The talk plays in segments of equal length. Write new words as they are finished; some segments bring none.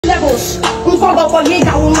levels.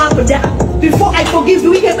 Before I forgive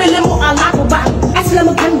you, we get a little back. I said, I'm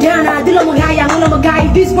a candana, I'm a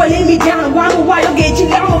guy, this boy lay me down.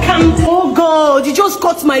 Oh God, you just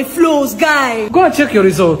cut my flows, guy. Go and check your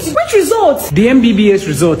results. Which results? The MBBS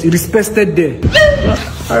result, it is pasted there.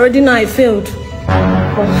 Already now I failed.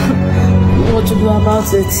 What to do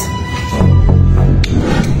about it?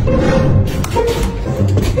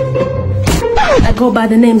 I go by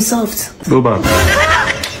the name Soft. Go back.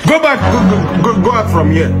 Go back. Go out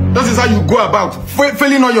from here. That is how you go about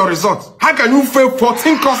failing all your results. How can you fail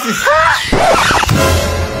 14 courses?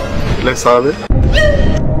 Let's have it.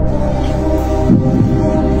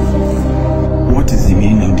 What is the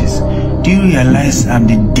meaning of this? Do you realize I'm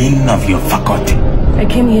the dean of your faculty? I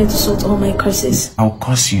came here to sort all my courses. I'll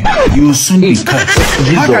curse you. You will soon be cursed.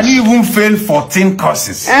 How can you even fail 14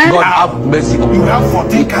 courses? God have mercy. You have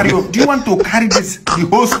 14 carry-over. Do you want to carry the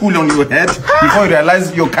whole school on your head before you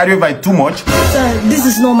realize you're carrying by too much? Sir, this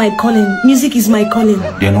is not my calling. Music is my calling.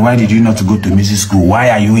 Then why did you not go to music school? Why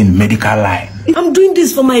are you in medical line? I'm doing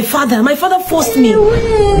this for my father. My father forced me.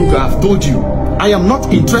 Look, I've told you, I am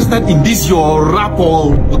not interested in this your rap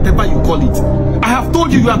or whatever you call it. I have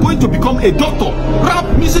told you are going to become a doctor.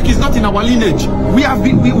 Rap music is not in our lineage. We have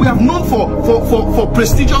known for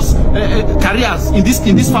prestigious careers in this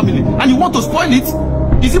family, and you want to spoil it?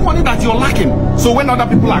 Is it money that you're lacking? So when other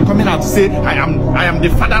people are coming out to say I am the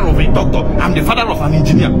father of a doctor, I'm the father of an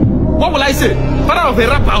engineer, what will I say? Father of a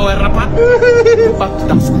rapper or a rapper? Go back to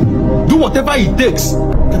that school. Do whatever it takes.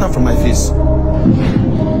 Get out from my face.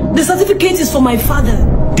 The certificate is for my father.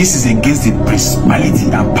 This is against the principality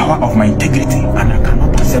and power of my integrity, and I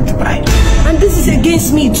cannot accept bribe. And this is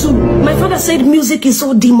against me too. My father said music is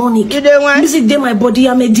so demonic. Music in my body,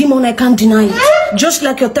 I'm a demon, I can't deny it. Just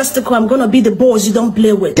like your testicle, I'm gonna be the boss you don't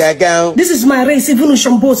play with. This is my race, even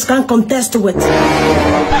Ushamboats can't contest with.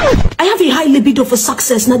 I have a high libido for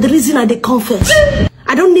success, now the reason I confess.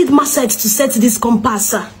 I don't need massage to set this compass,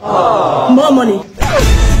 sir. More money.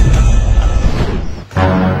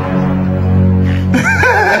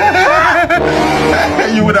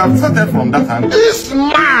 You would have started from that hand. This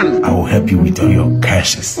man! I will help you with all your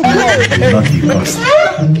caches. Not because.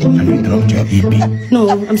 Have you dropped your EP? No,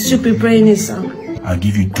 I'm still preparing it, sir. I'll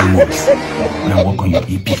give you 2 weeks. Now work on your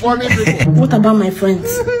EP. What about my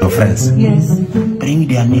friends? Your friends? Yes. Bring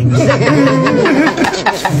their names.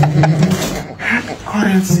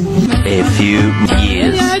 Currency. A few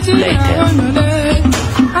years later.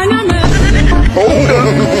 Hold on.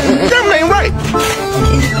 That ain't right.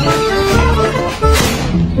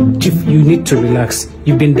 Chief, you need to relax.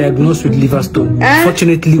 You've been diagnosed with liver stone.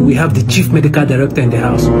 Fortunately, we have the chief medical director in the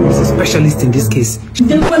house. He's a specialist in this case.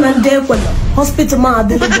 Hospital ma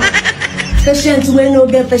deliver. Patient when no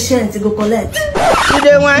get patient go collect.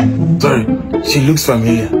 Sorry, she looks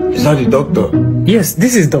familiar. She's not the doctor. Yes,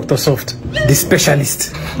 this is Dr. Soft, the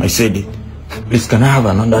specialist. I said it. Please, can I have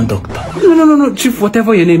another doctor? No, Chief,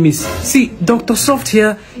 whatever your name is. See, Dr. Soft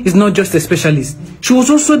here is not just a specialist. She was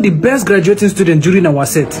also the best graduating student during our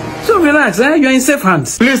set. So relax, you're in safe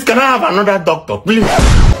hands. Please, can I have another doctor, please?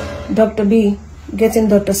 Dr. B, getting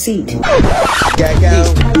Dr. Seed. God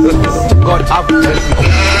have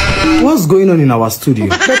mercy. What's going on in our studio?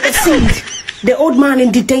 Dr. Seed, the old man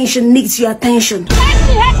in detention needs your attention.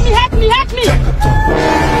 Help me!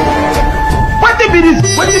 What be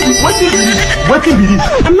this?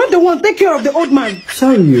 I'm not the one. Take care of the old man.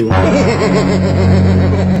 Sorry, you.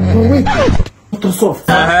 No, wait. Dr. Soft,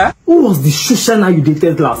 who was the Shushana you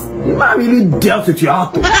dated last? The man really dealt with your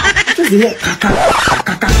heart. Just hear kaka.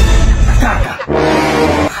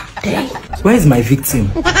 Where is my victim?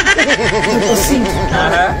 Dr. Seed,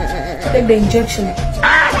 take the injection.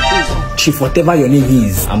 Chief, whatever your name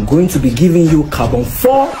is, I'm going to be giving you carbon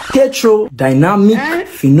 4 tetrodynamic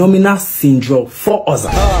phenomena syndrome 4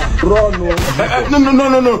 other. No.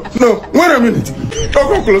 Wait a minute.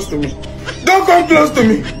 Don't come close to me. Don't come close to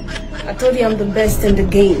me. I told you I'm the best in the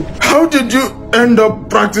game. How did you end up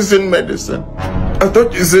practicing medicine? I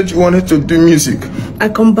thought you said you wanted to do music. I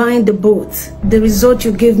combined the both. The result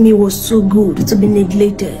you gave me was too good to be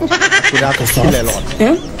neglected.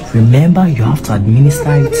 Remember, you have to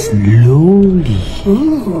administer it slowly.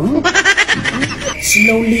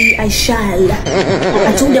 Slowly I shall.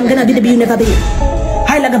 I told you I'm gonna be the be you never be.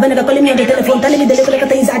 Hi, like a benefit calling me on the telephone, telling me the little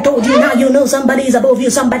things I told you. Now you know somebody is above you.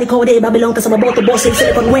 Somebody called a Babylon because I'm about to boss in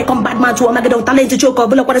silicon. Welcome bad man to a Magadon, talent to choke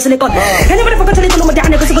up, look what a silicon. Anybody forgot to little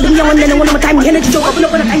Madonna because of the young and then one more time, energy choke up,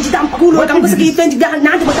 look what a time down, cool, I'm going to give 20 down,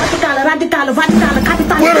 90 radical, capital, advice,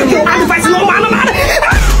 no man.